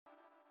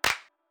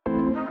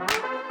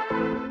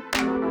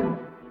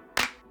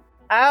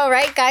All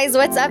right, guys,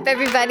 what's up,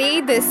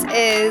 everybody? This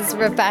is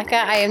Rebecca.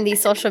 I am the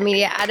social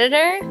media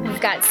editor. We've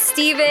got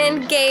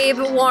Steven, Gabe,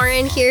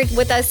 Warren here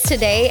with us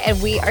today,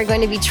 and we are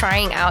going to be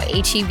trying out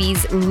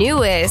HEB's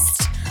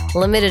newest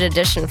limited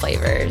edition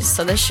flavors.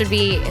 So this should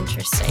be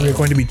interesting. We're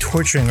going to be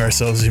torturing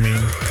ourselves, you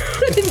mean?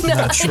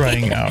 Not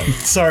trying out.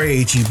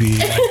 Sorry,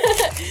 HEB.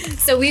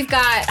 So we've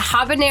got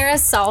habanero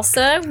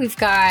salsa, we've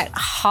got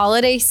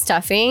holiday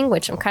stuffing,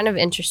 which I'm kind of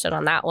interested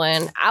on that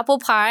one, apple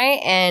pie,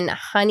 and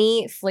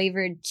honey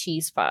flavored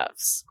cheese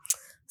puffs.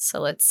 So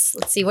let's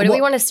see. What do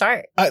we want to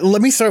start?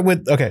 Let me start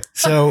with, okay,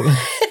 so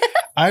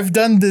I've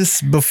done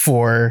this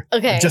before,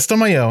 just on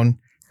my own.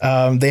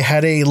 They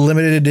had a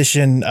limited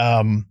edition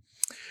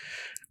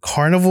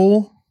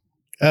carnival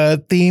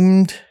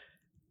themed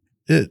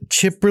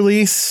chip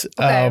release.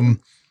 Okay.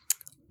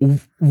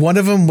 One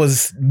of them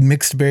was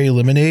mixed berry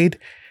lemonade.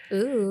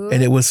 Ooh.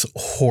 And it was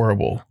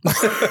horrible.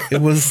 It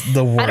was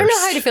the worst. I don't know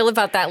how to feel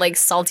about that, like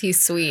salty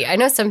sweet. I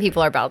know some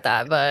people are about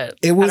that, but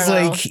it was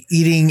like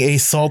eating a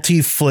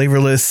salty,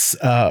 flavorless,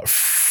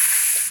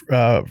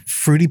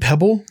 fruity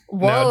pebble.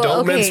 Whoa, now,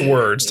 don't mince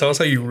words. Tell us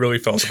how you really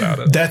felt about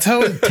it. That's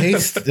how it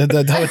tasted.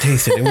 That's how it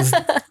tasted. It was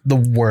the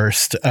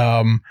worst.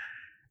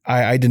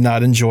 I did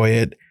not enjoy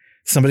it.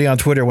 Somebody on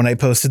Twitter, when I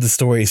posted the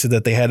story, said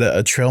that they had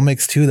a trail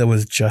mix too that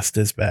was just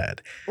as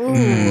bad.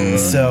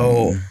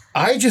 So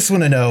I just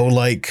want to know,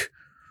 like,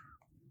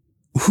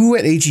 who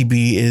at HEB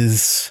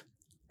is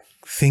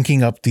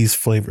thinking up these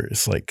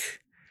flavors?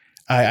 Like,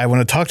 I want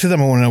to talk to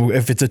them. I want to know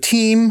if it's a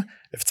team,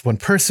 if it's one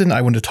person.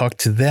 I want to talk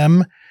to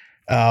them.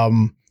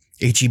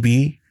 HEB,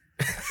 you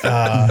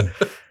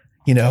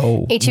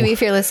know, HEB,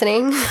 if you're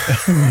listening.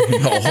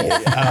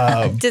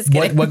 Just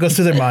kidding. What goes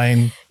through their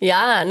mind?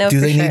 Yeah, no. Do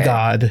they need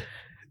God?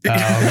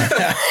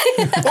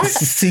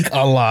 Seek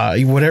Allah,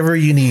 whatever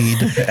you need.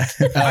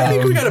 I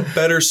think we got a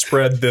better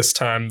spread this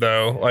time,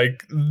 though.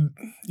 Like,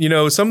 you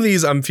know, some of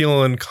these I'm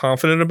feeling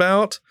confident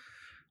about.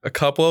 A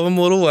couple of them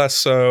a little less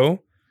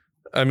so.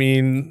 I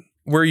mean,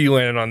 where are you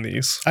landing on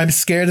these? I'm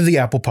scared of the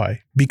apple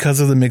pie because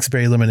of the mixed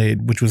berry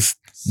lemonade, which was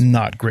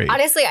not great.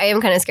 Honestly, I am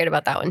kind of scared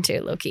about that one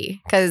too,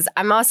 low-key, because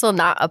I'm also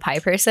not a pie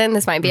person.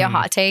 This might be a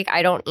hot take.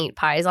 I don't eat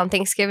pies on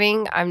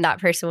Thanksgiving. I'm that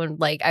person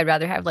would like, I'd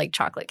rather have like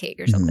chocolate cake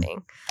or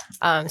something.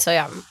 So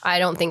yeah, I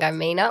don't think I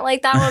may not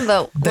like that one,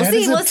 but we'll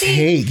see. We'll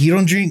see. You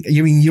don't drink,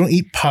 you mean you don't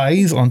eat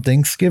pies on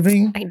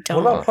Thanksgiving? I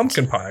don't. What about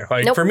pumpkin pie?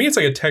 Like for me, it's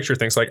like a texture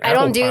thing. It's like I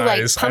don't do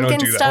like pumpkin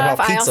stuff.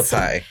 What about pizza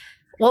pie?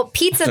 Well,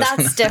 pizza,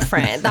 that's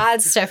different.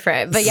 That's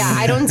different. But yeah,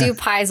 I don't do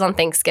pies on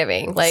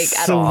Thanksgiving, like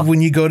at all. So when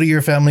you go to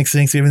your family's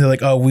Thanksgiving, they're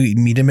like, oh, you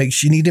need to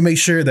make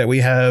sure that we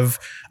have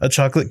a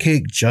chocolate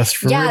cake just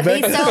for Rebecca.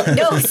 They sell,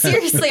 no,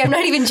 seriously, I'm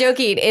not even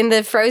joking. In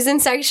the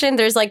frozen section,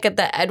 there's like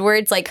the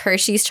Edwards, like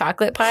Hershey's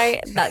chocolate pie.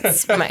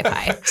 That's my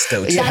pie.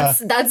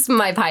 That's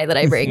my pie that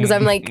I bring. Because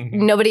I'm like,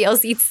 nobody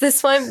else eats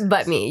this one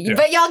but me. Yeah.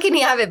 But y'all can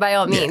have it by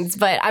all means.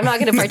 But I'm not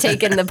going to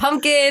partake in the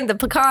pumpkin, the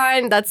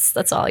pecan.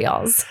 That's all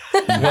y'all's.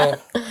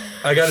 Well,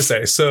 I gotta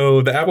say,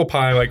 so the apple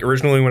pie, like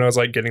originally when I was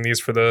like getting these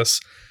for this,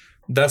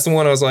 that's the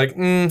one I was like,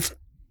 I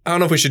don't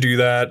know if we should do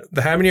that. The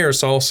habanero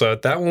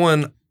salsa, that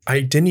one I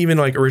didn't even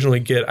like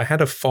originally get. I had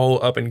to follow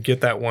up and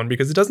get that one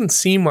because it doesn't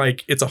seem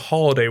like it's a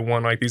holiday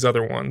one like these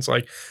other ones.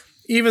 Like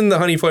even the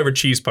honey flavored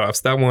cheese puffs,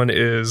 that one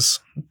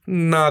is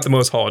not the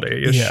most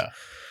holiday-ish. Yeah.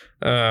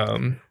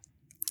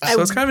 So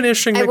it's kind of an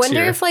interesting mix. I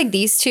wonder here. if like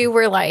these two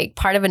were like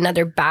part of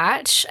another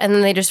batch and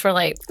then they just were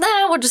like,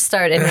 nah, we'll just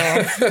start in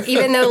there.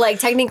 Even though like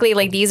technically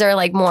like these are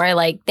like more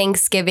like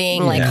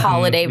Thanksgiving, like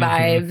holiday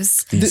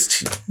vibes.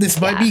 This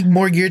might be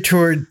more geared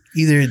toward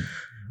either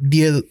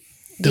Dia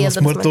de los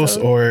Muertos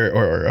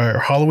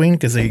or Halloween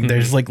because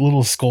there's like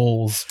little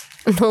skulls.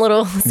 The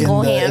little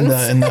skull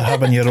hands. In the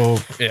habanero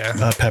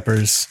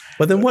peppers.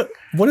 But then what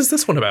is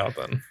this one about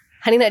then?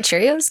 Honey Nut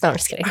Cheerios? No, I'm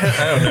just kidding.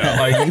 I don't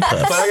know.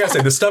 But I gotta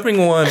say, the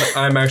stuffing one,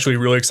 I'm actually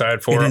really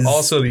excited for.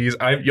 Also, these,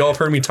 y'all have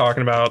heard me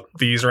talking about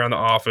these around the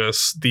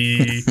office.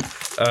 The,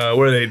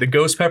 what are they? The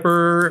ghost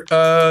pepper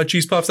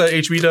cheese puffs that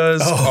HB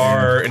does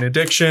are an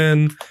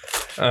addiction.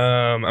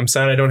 I'm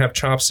sad I don't have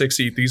chopsticks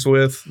to eat these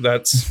with.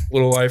 That's a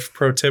little life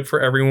pro tip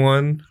for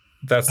everyone.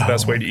 That's the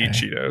best way to eat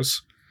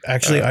Cheetos.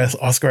 Actually,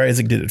 Oscar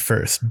Isaac did it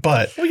first,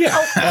 but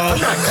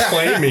I'm not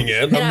claiming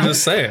it. I'm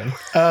just saying.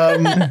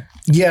 I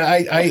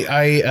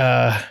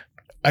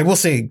will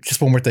say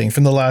just one more thing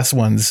from the last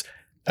ones,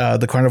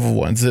 the carnival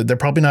ones. They're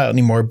probably not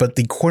anymore, but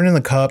the corn in the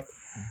cup,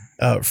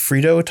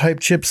 Frito type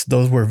chips,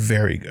 those were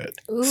very good.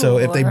 Ooh. So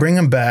if they bring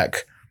them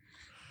back,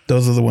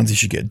 those are the ones you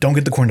should get. Don't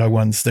get the corn dog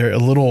ones. They're a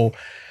little.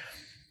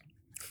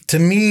 To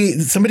me,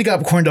 somebody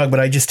got corn dog, but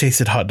I just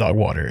tasted hot dog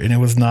water, and it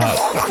was not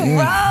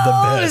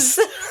the best.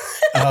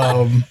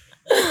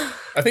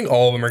 I think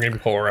all of them are going to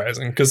be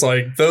polarizing because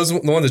like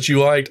the ones that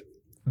you liked,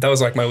 that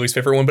was like my least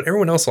favorite one, but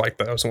everyone else liked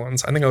those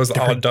ones. I think I was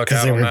the odd duck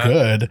out on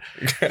that.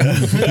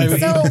 Good.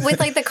 So with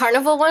like the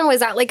carnival one,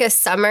 was that like a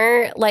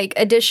summer like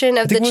edition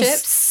of the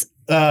chips?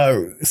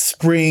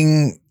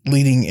 Spring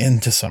leading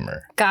into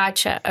summer.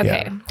 Gotcha.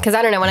 Okay. Yeah. Because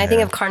I don't know. When I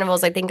think of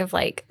carnivals, I think of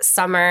like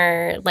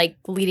summer, like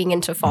leading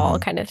into fall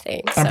kind of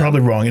thing. I'm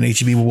probably wrong, and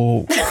HEB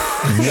will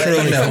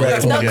surely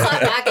correct me. They'll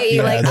clap back at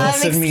you like, they'll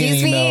send me an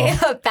excuse me,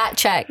 email. fat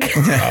check.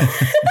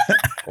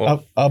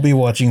 I'll be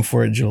watching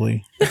for it,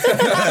 Julie.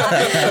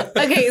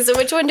 Okay, so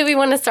which one do we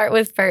want to start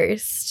with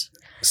first?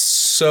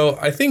 So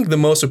I think the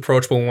most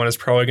approachable one is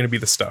probably going to be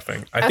the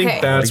stuffing. I think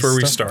Okay. that's where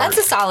we start. That's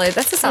a solid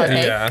pick.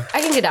 Yeah.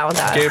 I can get down with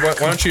that. Gabe, why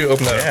don't you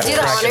open that up? Do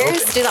the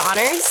honors. Do the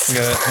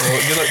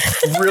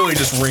honors. You really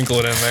just wrinkle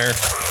it in there.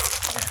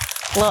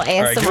 A little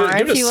ASMR, All right,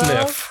 give it if a you will.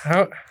 sniff.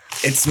 How?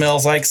 It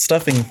smells like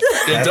stuffing.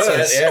 It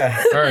does.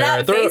 Yeah. All right,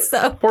 That face,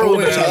 though. Pour a little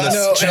bit of this.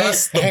 No,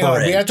 just the hang on.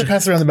 bread. We have to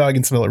pass around the bag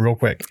and smell it real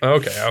quick.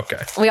 Okay.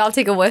 We all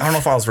take a whiff. I don't know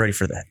if I was ready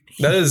for that.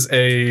 That is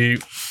a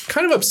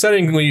kind of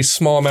upsettingly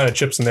small amount of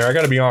chips in there. I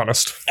got to be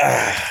honest.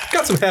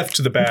 Got some heft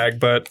to the bag,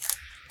 but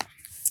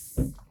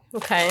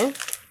Okay.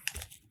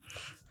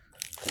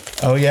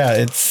 Oh yeah,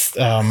 it's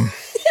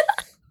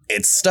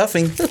It's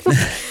stuffing.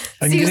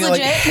 I'm Seems getting like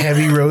legit.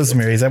 heavy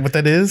rosemary. Is that what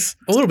that is?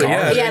 a little bit.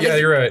 Yeah, Yeah, yeah,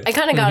 you're right. I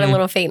kind of got a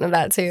little faint of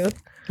that too.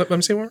 Let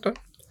me see one more time.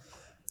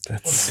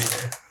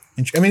 That's.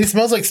 I mean, it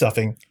smells like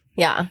stuffing.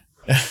 Yeah.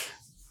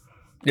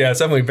 Yeah, it's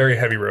definitely very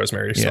heavy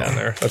rosemary still Yeah. in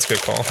there. That's a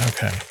good call.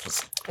 Okay.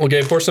 Well,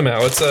 Gabe, pour some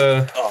out. Let's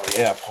Oh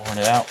yeah, pouring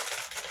it out.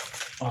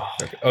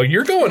 Oh,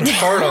 you're going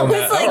hard on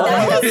that. like,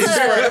 that was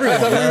I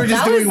thought we were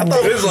just That was-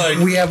 doing. It's like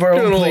We have our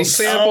doing own a little plate.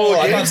 sample. Oh,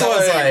 I Gabe's thought that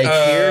was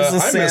like, here's the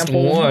I missed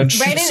sample. lunch.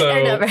 Right in so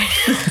or never.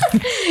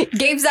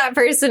 Gabe's that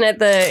person at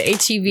the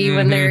HEB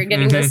when they're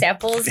getting the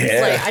samples. He's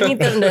Yeah. like, I need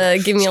them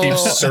to give me a keep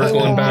little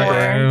circling back more.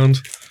 around.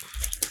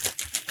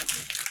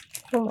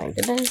 Oh my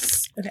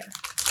goodness. Okay.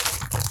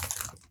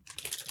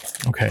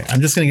 Okay, I'm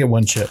just gonna get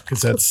one chip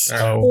because that's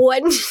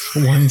One.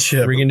 one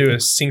chip. We can do a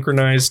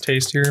synchronized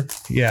taste here.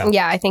 Yeah.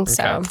 Yeah, I think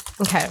so.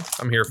 Okay.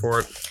 I'm here for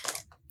it.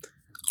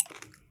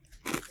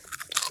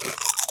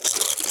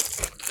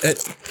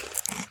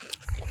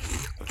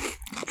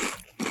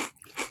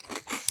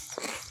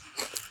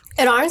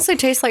 It honestly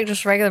tastes like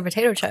just regular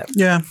potato chip.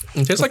 Yeah.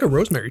 It tastes like a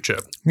rosemary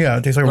chip. Yeah,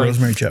 it tastes like a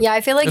rosemary chip. Yeah,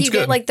 I feel like It's you good.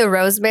 get like the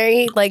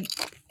rosemary like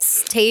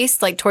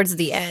taste like towards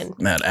the end.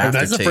 That Like, that's the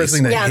aftertaste. first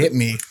thing that Yeah. hit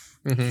me.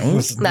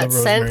 was the That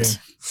rosemary. scent.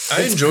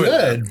 I enjoy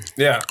good. that.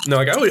 Yeah. No,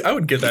 like I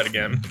would get that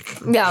again.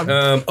 Yeah.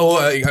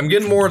 I'm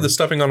getting more of the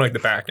stuffing on like the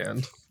back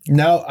end.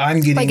 Now I'm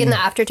getting Like in the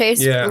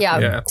aftertaste. Yeah,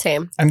 yeah.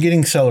 Same. I'm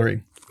getting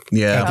celery at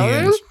Yeah. the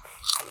end.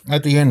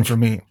 At the end for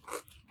me.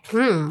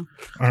 Hmm.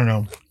 I don't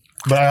know,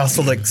 but I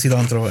also like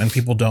cilantro, and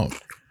people don't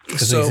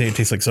because So- they say it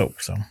tastes like soap.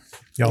 So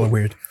y'all are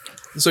weird.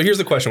 So here's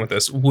the question with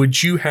this: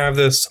 would you have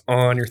this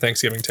on your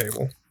Thanksgiving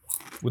table?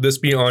 Would this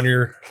be on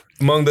your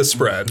among the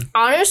spread?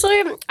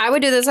 Honestly, I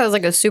would do this as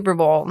like a Super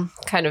Bowl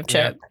kind of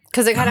chip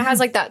because it kind of has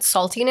like that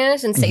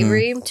saltiness and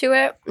savory to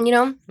it. You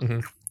know,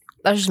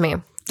 that's just me.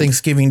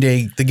 Thanksgiving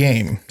Day, the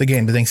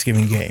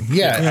Thanksgiving game.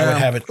 Yeah, I would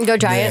have it. Go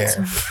Giants.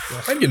 there.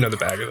 I'd get another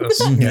bag of this.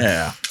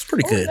 Yeah. It's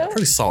pretty good.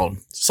 Pretty solid.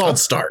 Solid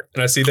start.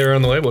 And I see there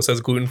on the label it says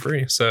gluten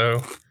free,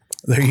 so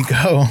There you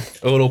go.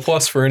 a little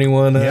plus for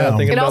anyone Yeah.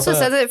 thinking It about also that.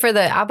 says it for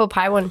the apple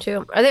pie one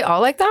too. Are they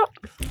all like that?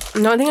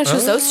 No, I think it's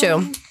just those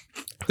two.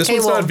 This Hey,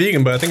 one's well- not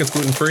vegan, but I think it's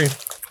gluten free.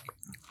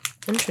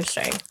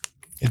 Interesting.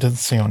 It doesn't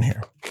say on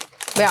here.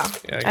 Yeah,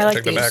 Yeah, you I can like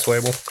check the these. back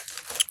label.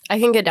 I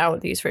can get down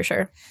with these for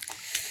sure.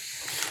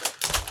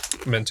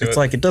 I'm into It's it.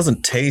 like it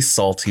doesn't taste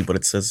salty, but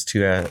it says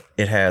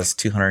it has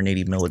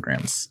 280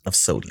 milligrams of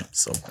sodium.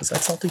 So is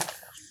that salty?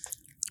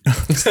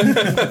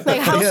 Like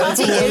how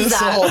salty is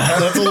that?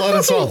 That's a lot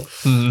of salt.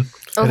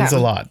 That is a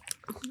lot.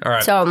 All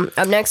right. So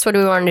up next, what do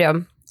we want to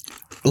do?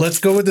 Let's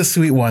go with the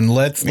sweet one.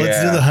 Let's do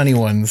Yeah. the honey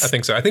ones. I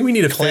think so. I think we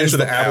need to finish Cleanse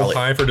with the the apple palate.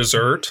 pie for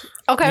dessert.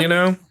 Okay. You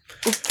know?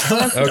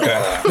 Okay.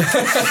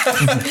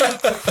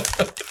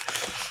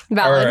 All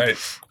Valid. right.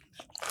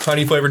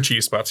 Honey flavored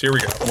cheese spots. Here we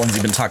go. The ones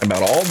you've been talking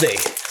about all day.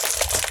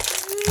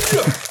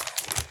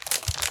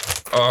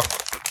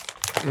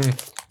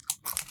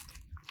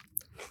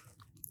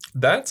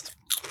 That's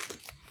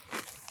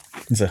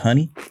Is it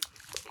honey?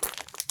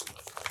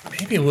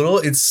 maybe a little.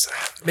 It's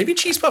maybe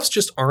cheese puffs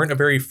just aren't a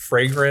very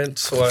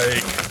fragrant,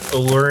 like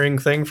alluring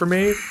thing for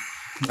me.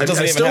 I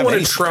doesn't even still have want to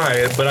any- try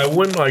it, but I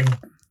wouldn't like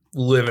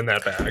live in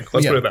that bag.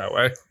 Let's Yeah. put it that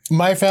way.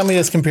 My family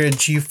has compared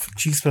cheese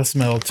puff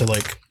smell to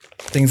like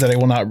things that I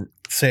will not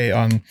say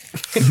on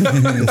this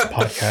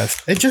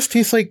podcast. It just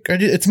tastes like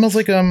it smells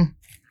like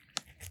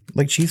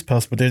cheese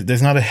puffs, but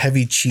there's not a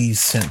heavy cheese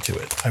scent to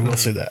it. I will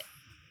say that.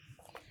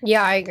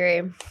 Yeah, I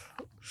agree.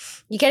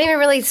 You can't even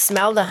really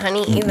smell the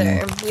honey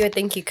either. You would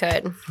think you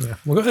could. Yeah.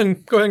 Well, go ahead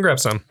and grab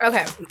some.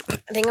 Okay.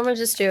 I think I'm gonna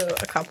just do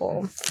a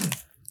couple.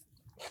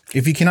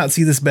 If you cannot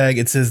see this bag,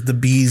 it says the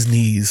bee's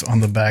knees on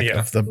the back Yeah.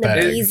 of the The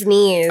bag. bee's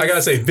knees. I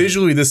gotta say,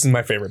 visually, this is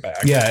my favorite bag.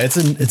 Yeah, it's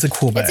a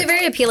cool bag. It's a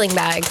very appealing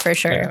bag for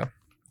sure. Yeah.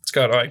 It's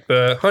got like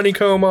the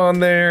honeycomb on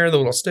there, the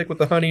little stick with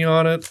the honey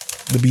on it.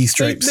 the bee They,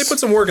 stripes. they put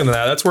some work into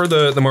that. That's where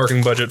the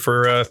marketing budget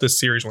for this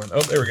series went.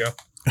 Oh, there we go.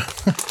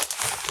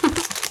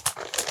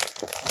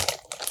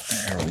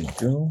 There we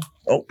go.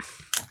 Oh.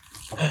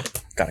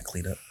 Gotta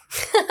clean up.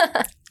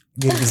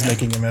 Gabe is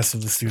making a mess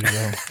of the studio.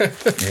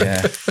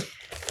 Yeah.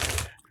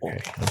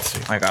 Okay, let's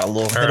see. I got a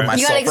little bit of right. myself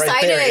You got excited.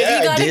 right there. Yeah,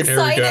 you got I did. Here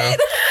we go. excited.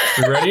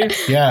 You ready?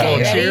 Yeah. Okay, Oh,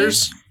 ready?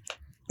 cheers.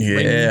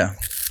 Yeah.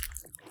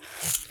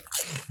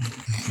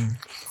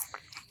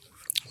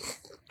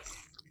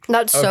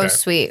 That's so Okay.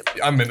 sweet.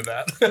 I'm into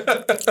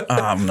that.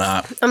 I'm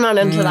not. I'm not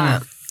into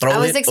that. Throw I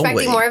was it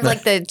expecting away. more of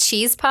like the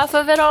cheese puff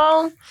of it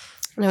all.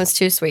 And it was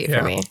too sweet Yeah.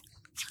 for me.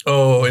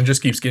 Oh, and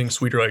just keeps getting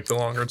sweeter like the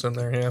longer it's in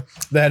there. Yeah.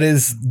 That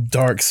is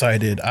dark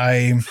sided.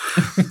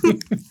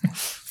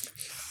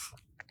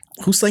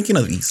 Who's thinking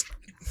of these?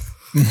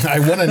 I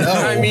want to know.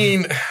 I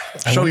mean,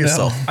 Show wanna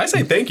yourself. I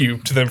say thank you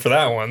to them for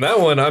that one. That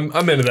one, I'm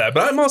into that.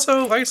 But I'm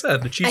also, like I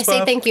said, the cheese I say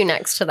puff. thank you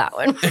next to that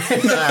one.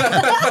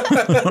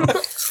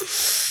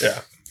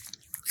 Yeah.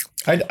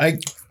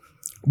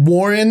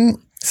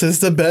 Warren says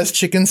the best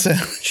chicken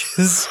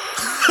sandwiches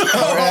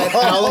are at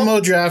Alamo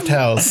Draft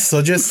House.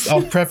 So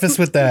I'll preface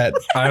with that.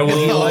 I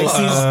will likes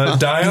these-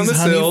 die on these this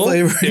honey hill.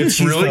 flavored It's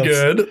cheese really puffs.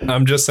 good.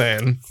 I'm just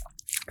saying.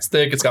 It's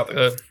thick. It's got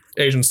the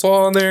Asian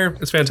slaw on there.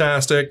 It's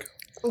fantastic.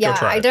 Yeah,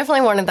 try I it.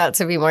 definitely wanted that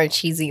to be more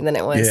cheesy than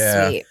it was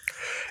Yeah. sweet.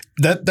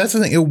 That's the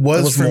thing. It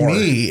was for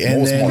me,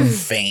 and was more then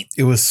faint.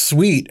 it was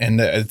sweet, and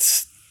I'm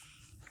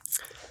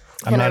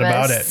Hit not or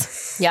about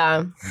miss. it.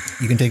 Yeah.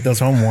 You can take those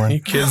home, Warren. You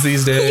kids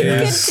these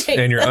days take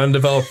and your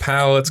undeveloped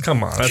palates.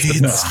 Come on. That's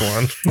the best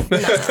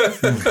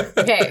one.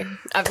 Okay.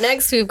 Up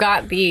next, we've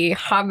got the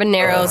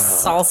habanero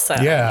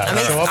salsa. Yeah,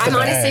 show off I'm the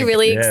honestly bag.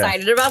 really Yeah.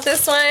 excited about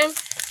this one.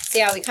 So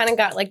yeah, we kind of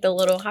got like the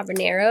little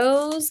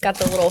habaneros, got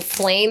the little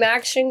flame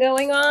action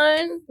going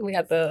on. We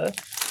got the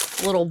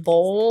little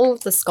bowl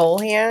with the skull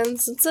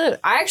hands. I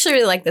actually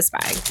really like this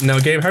bag. Now,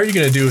 Gabe, how are you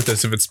going to do with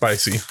this if it's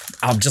spicy?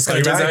 I'm just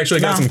Like, gonna if it's die. actually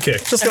got No, some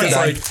kick. Just gonna Because,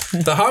 die.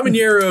 like, the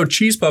habanero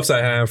cheese puffs I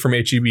have from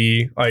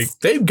HEB, like,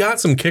 they've got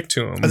some kick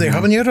to them. Are they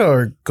habanero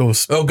or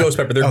ghost? Oh, ghost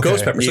pepper. They're Okay.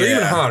 ghost pepper. So they're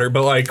even Yeah. hotter.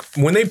 But like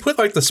when they put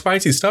like the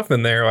spicy stuff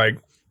in there, like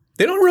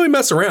they don't really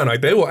mess around.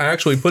 Like they will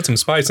actually put some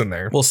spice in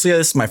there. Well, see,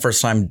 this is my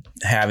first time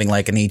having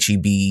like an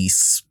HEB,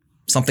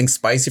 something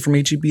spicy from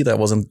HEB that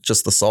wasn't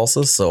just the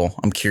salsa. So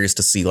I'm curious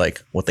to see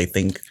like what they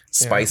think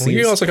spicy Well,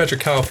 you is. also got your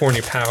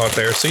California palate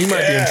there, so you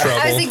might be in trouble.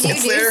 I was like, do you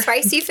It's do there.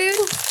 spicy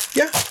food?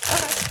 Yeah,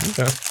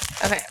 Okay.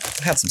 Okay.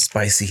 I had some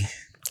spicy.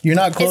 You're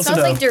not It close smells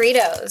enough. like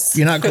Doritos.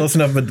 You're not close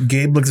enough, but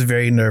Gabe looks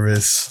very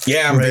nervous.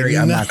 Yeah, I'm Right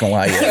I'm now. not gonna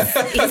lie. Yeah.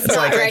 He's not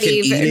like I can ready,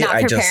 eat it, not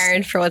I just-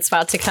 prepared for what's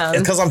about to come.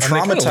 Because I'm they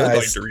kinda look like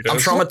traumatized. Doritos. I'm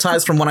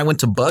traumatized from when I went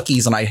to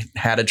Buc-ee's and I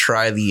had to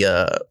try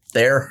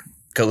their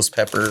ghost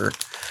pepper,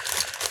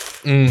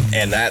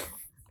 and that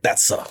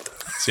sucked.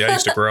 See, I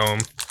used to grow them.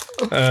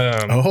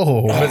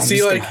 Oh, But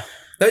see, like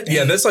that,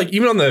 yeah, that's like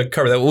even on the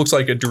cover, that looks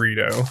like a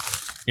Dorito.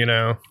 You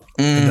know,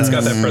 it's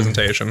got that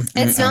presentation.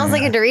 It smells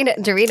like a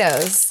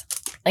Doritos.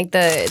 Like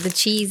the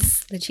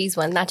cheese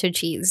one, nacho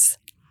cheese.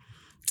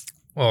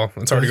 Well,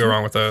 it's hard to go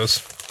wrong with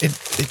those.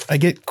 I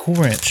get Cool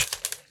Ranch.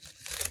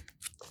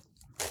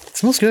 It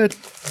smells good.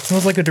 It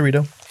smells like a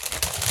Dorito.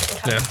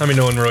 Yeah, I mean,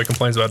 no one really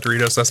complains about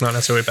Doritos. That's not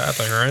necessarily a bad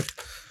thing, right?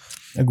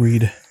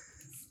 Agreed.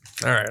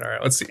 All right.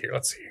 Let's see here.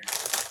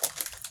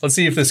 Let's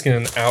see if this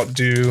can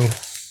outdo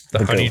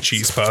the honey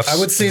cheese puffs. I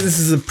would say this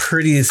is the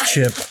prettiest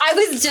chip. I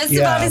was just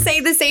Yeah. about to say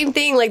the same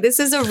thing. Like this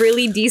is a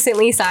really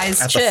decently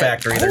sized At chip. the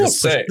factory. I They're will just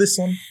say- this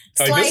one.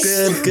 Like, Sliced,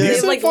 this- good.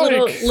 It's like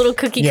little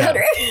cookie Yeah.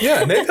 cutter.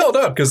 Yeah, and they've held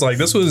up because like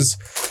this was,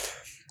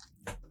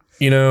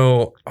 you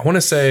know, I want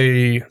to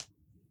say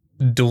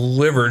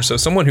delivered. So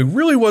someone who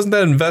really wasn't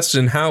that invested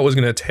in how it was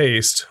going to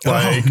taste,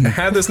 like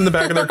had this in the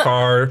back of their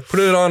car, put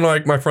it on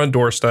like my front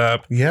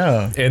doorstep,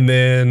 Yeah. and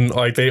then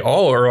like they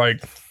all are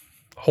like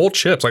whole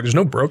chips. Like there's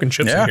no broken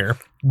chips Yeah. in here.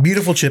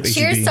 Beautiful chip.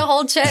 Cheers HEB. to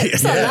whole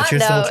chips. On that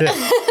cheers to whole note.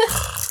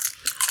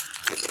 chip.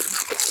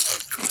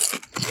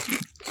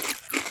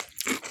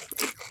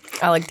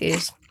 I like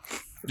these.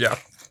 Yeah,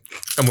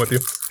 I'm with you.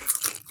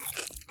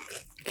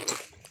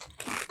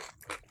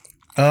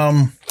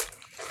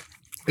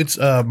 It's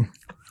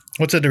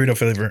what's that Dorito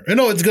flavor?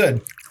 No, it's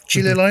good.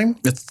 Chile lime.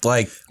 It's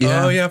like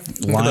yeah. Oh yeah,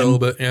 Lime. a little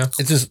bit. Yeah,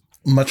 It's just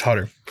much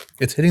hotter.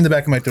 It's hitting the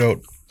back of my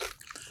throat.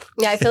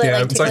 Yeah, I feel Yeah, it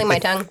like it's tickling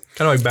like- my tongue.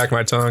 kind of like back of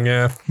my tongue.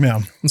 Yeah, Yeah.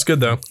 it's good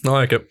though. I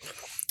like it.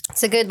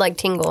 It's a good like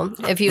tingle.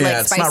 If you Yeah, like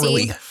it's spicy. not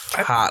really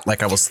hot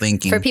like I was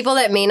thinking. For people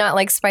that may not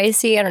like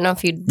spicy, I don't know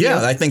if you do.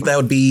 Yeah, I think that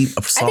would be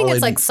a I solid. think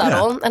it's like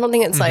subtle. I don't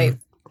think it's like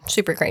Mm-hmm.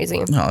 super crazy.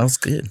 No, that was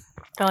good.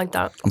 I like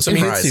that. I'm It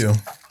hits surprised. you.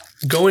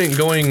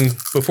 Going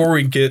before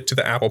we get to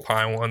the apple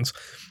pie ones,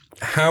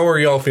 how are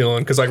y'all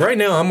feeling? Because like right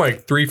now I'm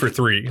like 3 for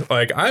 3.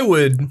 Like I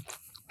would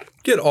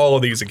get all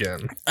of these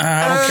again.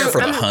 I don't care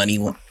for the honey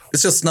one.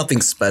 It's just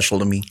nothing special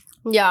to me.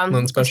 Yeah.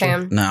 Nothing special?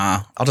 Okay.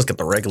 Nah, I'll just get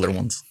the regular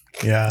ones.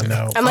 Yeah,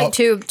 no. I'm like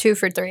two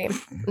for 3.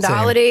 The Same.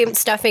 holiday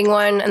stuffing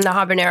one and the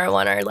habanero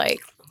one are like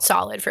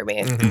solid for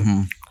me.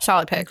 Mm-hmm.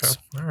 Solid picks.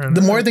 All right.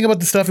 The more I think about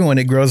the stuffing one,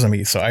 it grows on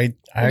me. So I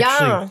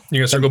actually Yeah. You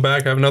gonna circle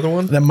back? Have another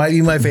one? that might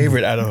be my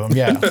favorite out of them.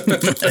 Yeah,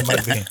 it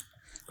might be.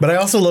 But I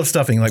also love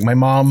stuffing. Like my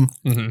mom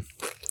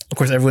Of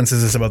course, everyone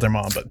says this about their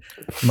mom, but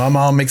my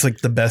mom makes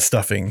like the best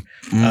stuffing.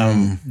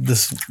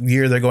 This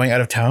year they're going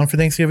out of town for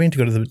Thanksgiving to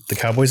go to the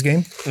Cowboys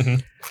game. So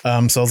I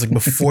was like,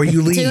 before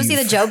you leave, to go see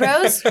the Joe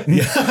Bros.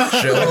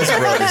 Joe's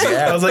Brothers,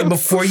 yeah. I was like,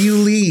 before you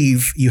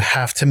leave, you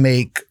have to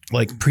make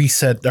like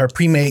preset or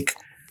pre-make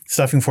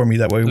stuffing for me.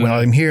 That way, when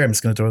I'm here, I'm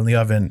just going to throw it in the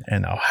oven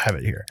and I'll have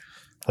it here.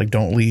 Like,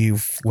 don't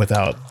leave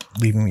without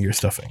leaving your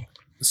stuffing.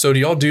 So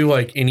do y'all do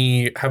like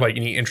any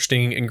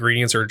interesting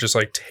ingredients or just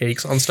like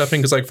takes on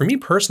stuffing? Because like for me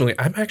personally,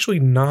 I'm actually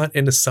not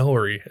into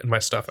celery in my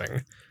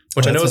stuffing,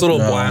 which I know is a little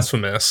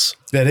blasphemous.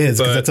 That is,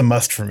 because that's a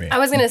must for me. I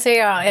was gonna say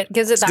it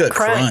gives it that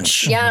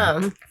crunch.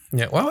 Yeah.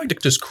 Yeah. Well, I like to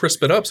just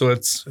crisp it up so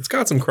it's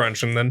got some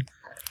crunch and then.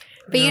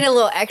 But you get a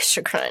little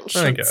extra crunch.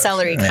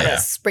 Celery kind of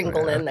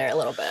sprinkled in there a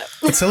little bit.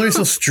 But celery's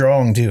so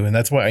strong too, and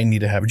that's why I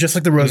need to have it. Just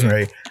like the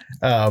rosemary.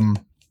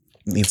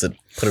 Needs to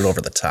put it over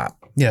the top.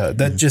 Yeah,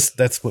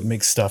 that's what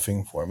makes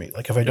stuffing for me.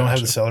 Like if I don't have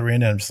the celery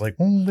in it, I'm just like,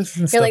 this isn't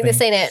You're stuffing. like, this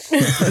ain't it.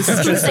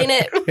 This ain't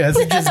it. Yeah, this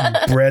is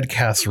just bread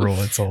casserole.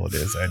 That's all it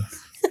is.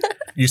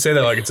 You say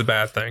that like it's a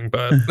bad thing,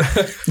 but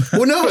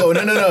Well, no.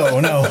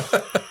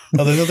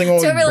 No, there's nothing wrong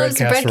with Whoever loves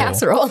bread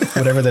casserole.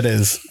 Whatever that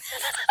is.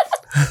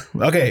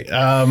 Okay.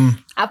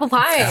 Apple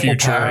pie. Apple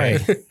pie.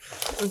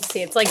 Let's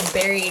see. It's like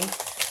buried.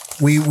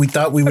 We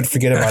thought we would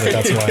forget about it.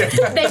 That's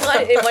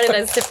why. They wanted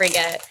us to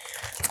forget.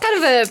 It's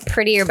kind of a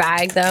prettier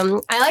bag,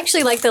 though. I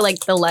actually like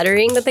the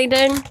lettering that they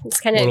did.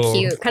 It's kind of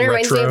cute. Kind of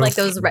reminds me of like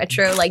those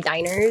retro like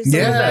diners.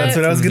 Yeah, that's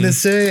what I was gonna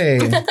say.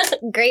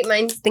 Great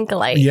minds think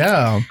alike.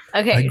 Yeah.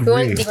 Okay. Do you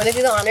want to do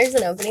the honors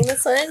in opening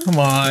this one? Come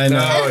on.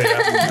 oh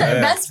yeah.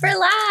 Best for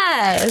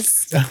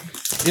last.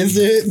 Is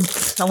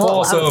it?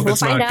 Also, if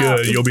it's not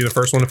good, you'll be the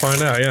first one to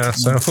find out. Yeah.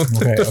 So.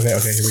 Okay.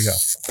 Here we go.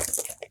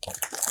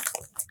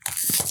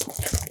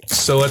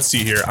 So let's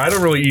see here. I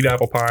don't really eat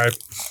apple pie.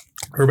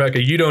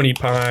 Rebecca, you don't eat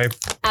pie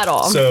at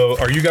all. So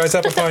are you guys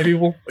apple pie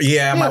people?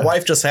 Yeah, my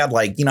wife just had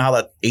like, you know how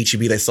that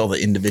HEB, they sell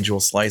the individual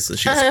slices.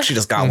 She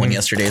just got one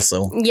yesterday.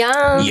 So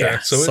yeah. Okay,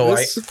 so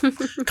I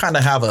kind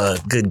of have a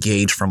good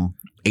gauge from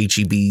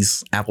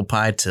HEB's apple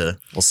pie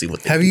we'll see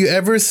what they Have you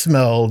ever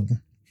smelled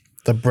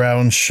the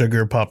brown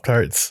sugar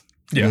Pop-Tarts?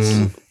 Yes.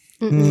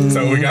 Is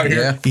that what we got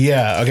here?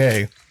 Yeah.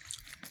 Okay.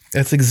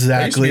 That's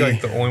exactly They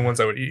used to be like the only ones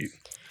I would eat.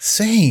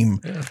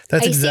 Same.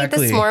 That's I exactly. used to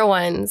eat the s'more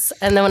ones,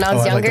 and then when I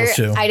was I like younger, those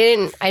too. I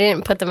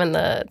didn't put them in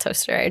the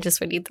toaster. I just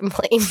would eat them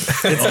plain.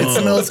 It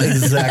smells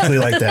exactly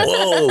like that.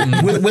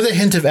 Whoa. with a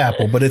hint of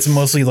apple, but it's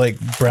mostly like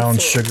brown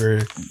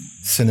sugar,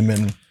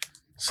 cinnamon.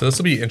 So this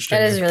will be interesting.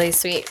 That is really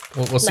sweet.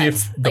 We'll see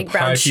That's if the like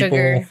brown pie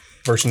sugar. people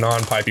versus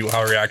non-pie people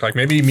how react. Like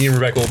maybe me and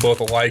Rebecca will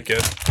both like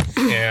it,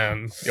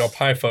 and y'all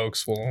pie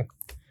folks will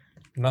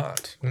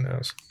not. Who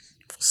knows?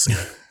 It's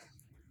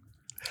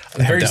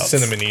very doubts.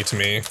 cinnamony to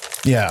me.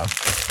 Yeah.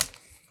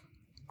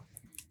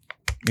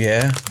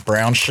 Yeah,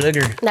 brown sugar.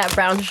 That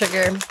brown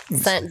sugar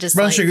scent just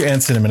Brown like, sugar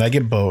and cinnamon. I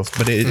get both,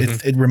 but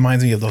it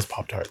reminds me of those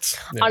Pop-Tarts.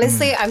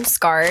 Honestly, I'm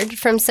scarred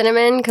from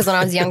cinnamon because when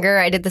I was younger,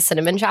 I did the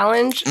cinnamon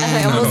challenge and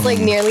I almost like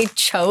nearly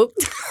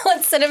choked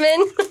on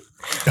cinnamon.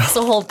 It's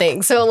the whole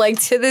thing. So like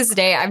to this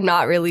day, I'm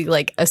not really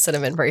like a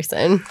cinnamon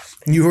person.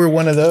 You were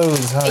one of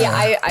those, huh?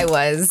 Yeah, I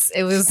was.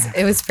 It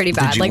was pretty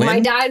bad. Did you Like my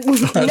win? dad.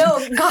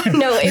 No, God,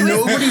 no. It was.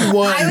 Nobody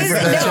won. I was for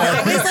that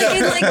challenge. like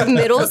in like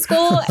middle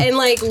school and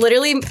like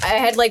literally I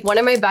had like one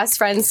of my best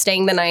friends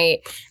staying the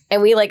night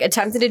and we like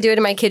attempted to do it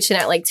in my kitchen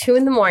at like 2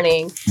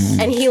 a.m.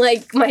 and he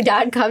like my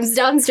dad comes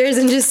downstairs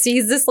and just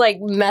sees this like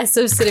mess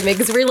of cinnamon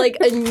because we're like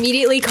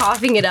immediately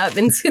coughing it up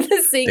into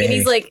the sink and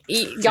he's like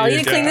y'all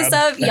need to clean this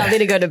up, y'all need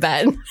to go to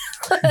bed.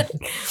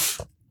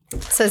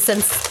 So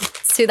since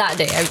to that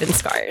day I've been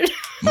scarred.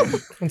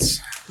 Let's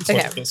Okay.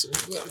 look at this.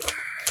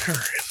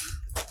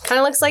 Kind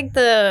of looks like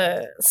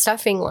the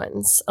stuffing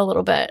ones a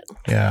little bit.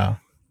 Yeah.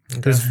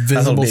 There's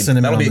visible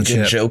cinnamon That'll on be a the good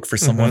chip. joke for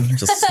someone.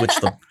 Just switch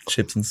the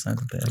chips inside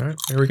the bag. All right,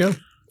 here we go.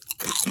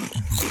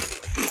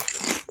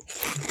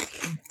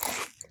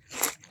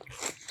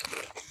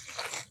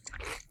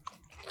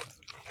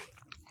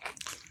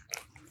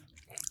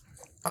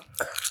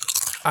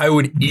 I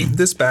would eat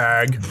this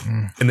bag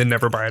and then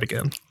never buy it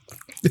again.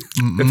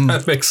 If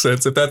that makes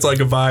sense. If that's like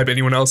a vibe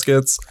anyone else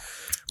gets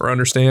or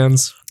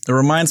understands. It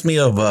reminds me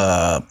of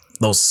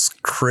those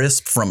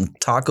crisp from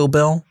Taco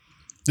Bell.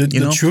 The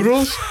know?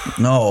 churros?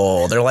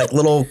 No, they're like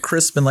little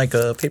crisp in like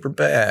a paper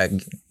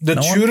bag. The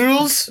No one?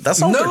 churros? That's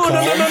not what they're called.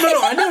 No.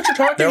 I know what you're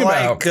talking They're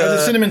about. like Oh,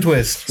 the cinnamon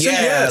twist. yeah,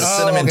 yes.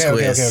 cinnamon okay,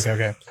 twist.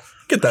 Okay.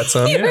 Get that,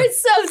 son. You Yeah. were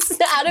so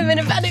adamant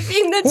about it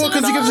being the Well,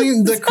 because he keeps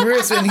saying the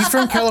crisp, and he's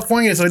from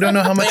California, so I don't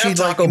know how much They he have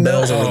like. Taco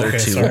Bell's over there okay,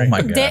 too. sorry. Oh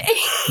my god,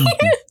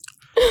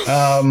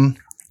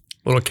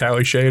 Little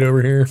Cali shade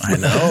over here. I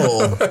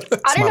know.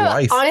 I don't my know.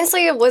 life.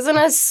 Honestly, it wasn't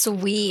as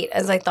sweet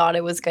as I thought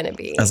it was going to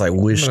be. As I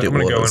wished I'm it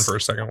going to go in was. for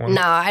a second one.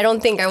 No, I don't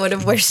think I would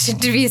have wished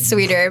it to be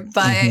sweeter,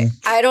 but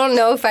I don't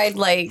know if I'd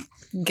like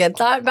get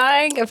that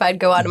bag if I'd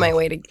go out of my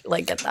way to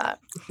like get that.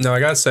 No, I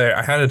gotta say,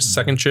 I had a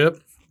second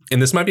chip,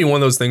 and this might be one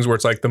of those things where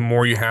it's like the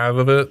more you have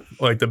of it,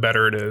 like the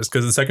better it is.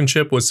 Because the second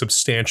chip was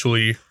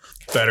substantially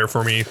better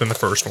for me than the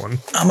first one.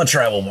 I'm gonna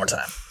try one more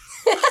time.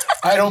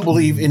 I don't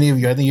believe any of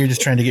you. I think you're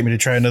just trying to get me to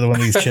try another one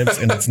of these chips,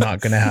 and it's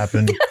not going to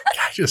happen.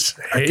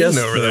 I guess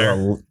over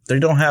there. They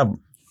don't have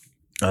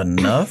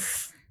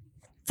enough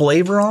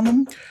flavor on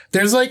them.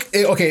 There's like,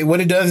 okay,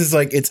 what it does is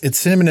like it's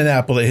cinnamon and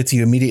apple that hits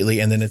you immediately,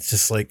 and then it's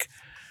just like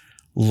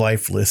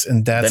lifeless,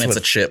 and then it's a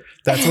chip.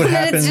 That's what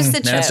happens. It's just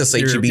a chip. It's just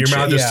HEB your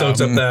mouth just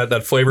soaks up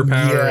that flavor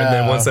powder, and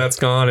then once that's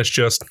gone, it's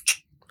just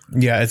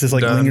it's just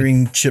like done.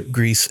 lingering chip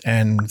grease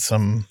and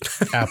some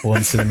apple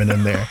and cinnamon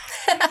in there.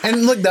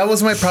 And look, that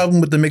was my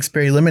problem with the mixed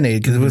berry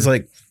lemonade, because it was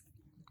like,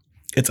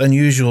 it's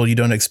unusual, you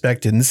don't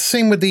expect it. And it's the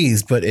same with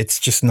these, but it's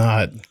just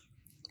not.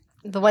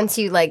 But once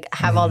you like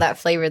have all that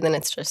flavor, then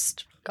it's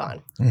just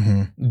gone.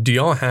 Mm-hmm. Do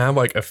y'all have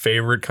like a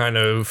favorite kind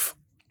of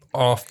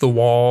off the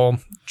wall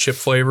chip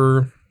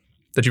flavor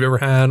that you've ever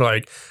had?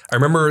 Like, I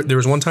remember there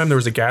was one time there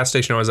was a gas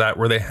station I was at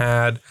where they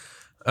had,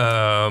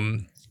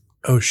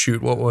 oh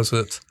shoot, what was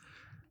it?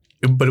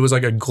 But it was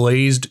like a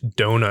glazed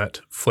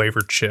donut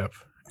flavored chip.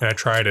 And I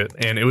tried it,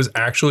 and it was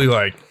actually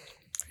like,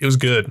 it was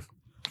good.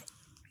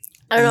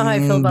 I don't know how I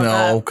feel about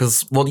that. No,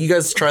 because, you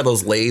guys try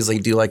those Lays they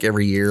do like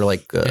every year.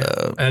 Like,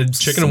 I had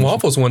chicken and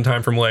waffles one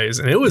time from Lay's,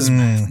 and it was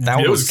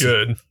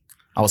good.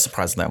 I was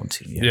surprised at that one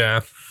too.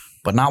 Yeah.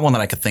 But not one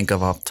that I could think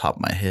of off the top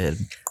of my head.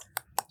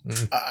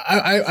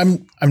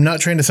 I'm not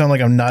trying to sound like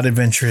I'm not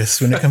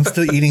adventurous when it comes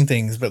to eating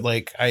things, but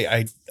like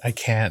I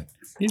can't.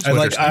 You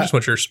just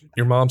want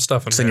your mom's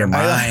stuff in your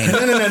mind.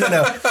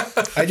 No.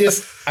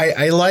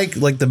 I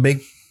like the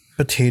baked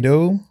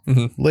potato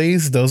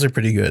Lays. Those are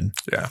pretty good.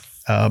 Yeah.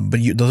 But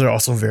those are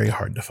also very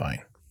hard to find.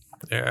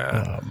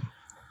 Yeah. Have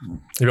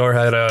you ever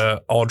had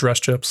all dress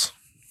chips?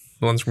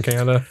 The ones from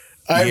Canada?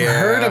 I've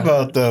heard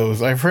about those.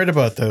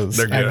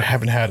 They're good. I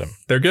haven't had them.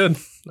 They're good.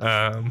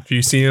 If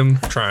you see them,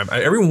 try them.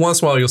 Every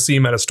once in a while, you'll see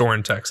them at a store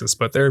in Texas,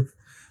 but they're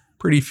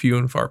pretty few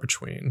and far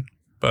between.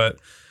 But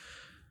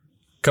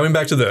coming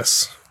back to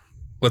this,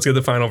 let's get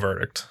the final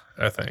verdict,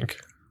 I think.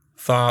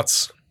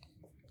 Thoughts?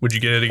 Would you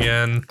get it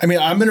again? I mean,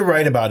 I'm going to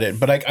write about it,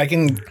 but I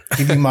can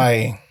give you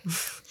my...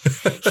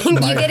 You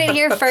get it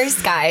here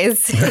first,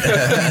 guys.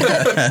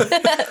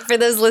 For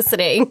those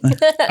listening.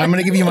 I'm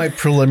going to give you my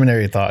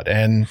preliminary thought.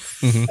 And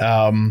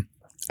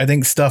I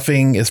think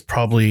stuffing is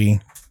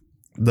probably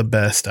the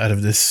best out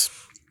of this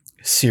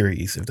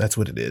series, if that's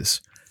what it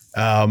is.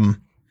 Go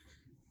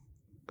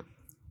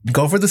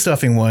for the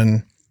stuffing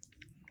one.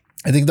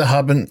 I think the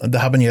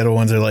habanero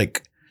ones are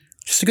like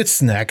just a good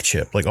snack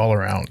chip, like all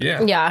around.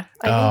 Yeah. Yeah.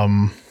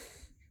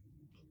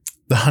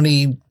 The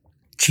honey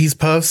cheese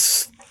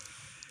puffs,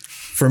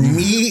 for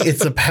me,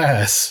 it's a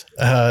pass,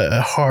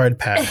 a hard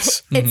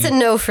pass. It's a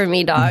no for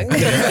me, dog.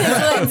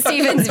 That's what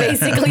Steven's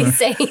basically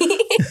saying.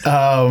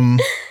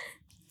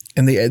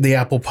 And the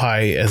apple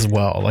pie as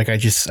well. Like I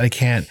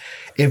can't.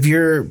 If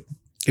you're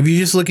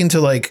just looking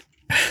to like,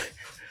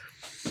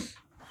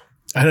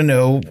 I don't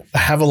know,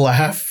 have a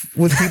laugh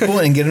with people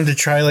and get them to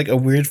try like a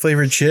weird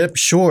flavored chip,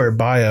 sure,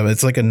 buy them.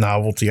 It's like a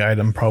novelty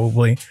item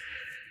probably.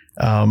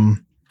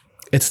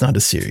 It's not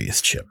a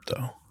serious chip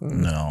though.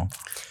 No.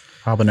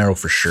 Habanero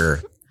for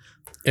sure.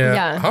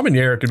 Yeah.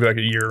 Habanero could be like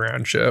a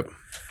year-round chip.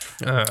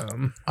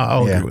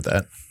 I'll agree with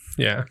that.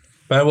 Yeah.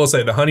 But I will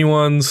say the honey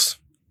ones,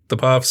 the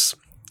puffs,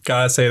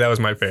 gotta say that was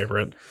my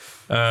favorite.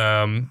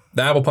 The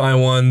apple pie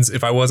ones,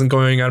 if I wasn't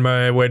going out of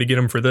my way to get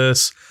them for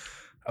this,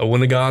 I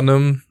wouldn't have gotten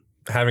them.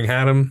 Having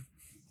had them,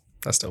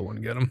 I still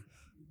wouldn't get them.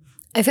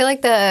 I feel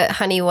like the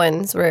honey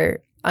ones were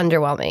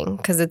underwhelming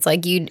because it's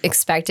like you'd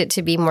expect it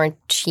to be more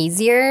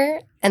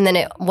cheesier, and then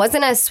it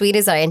wasn't as sweet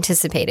as I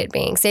anticipated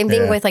being. Same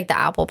thing with like the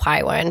apple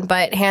pie one,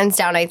 but hands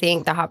down, I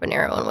think the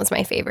habanero one was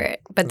my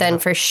favorite. But then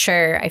for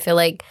sure, I feel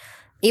like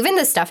even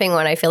the stuffing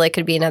one, I feel like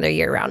could be another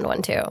year-round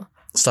one too.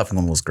 Stuffing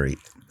one was great.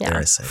 Yeah. Dare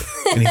I say?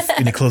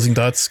 Any closing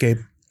thoughts, Gabe?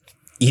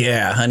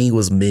 Yeah, honey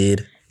was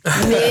mid.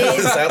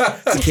 Is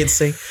that what the kids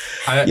say?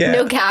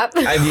 No cap.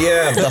 The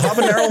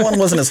habanero one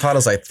wasn't as hot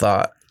as I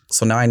thought.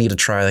 So now I need to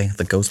try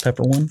the ghost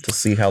pepper one to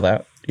see how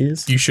that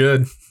is. You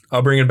should.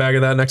 I'll bring a bag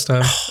of that next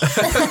time.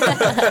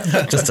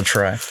 Just to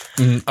try.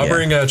 I'll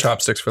bring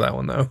chopsticks for that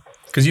one though,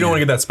 because you don't want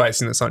to get that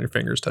spiciness on your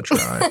fingers to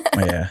try.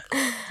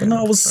 But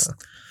no,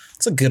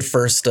 it's a good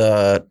first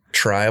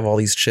try of all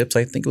these chips.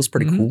 I think it was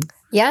pretty cool.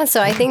 Yeah,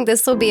 so I think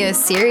this will be a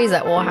series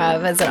that we'll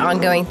have as an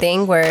ongoing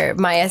thing where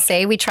my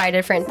essay, we try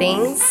different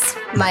things.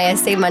 My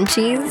essay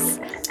munchies.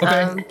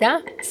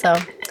 Okay. So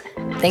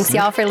thanks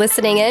y'all for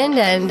listening in,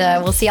 and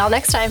we'll see y'all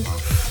next time.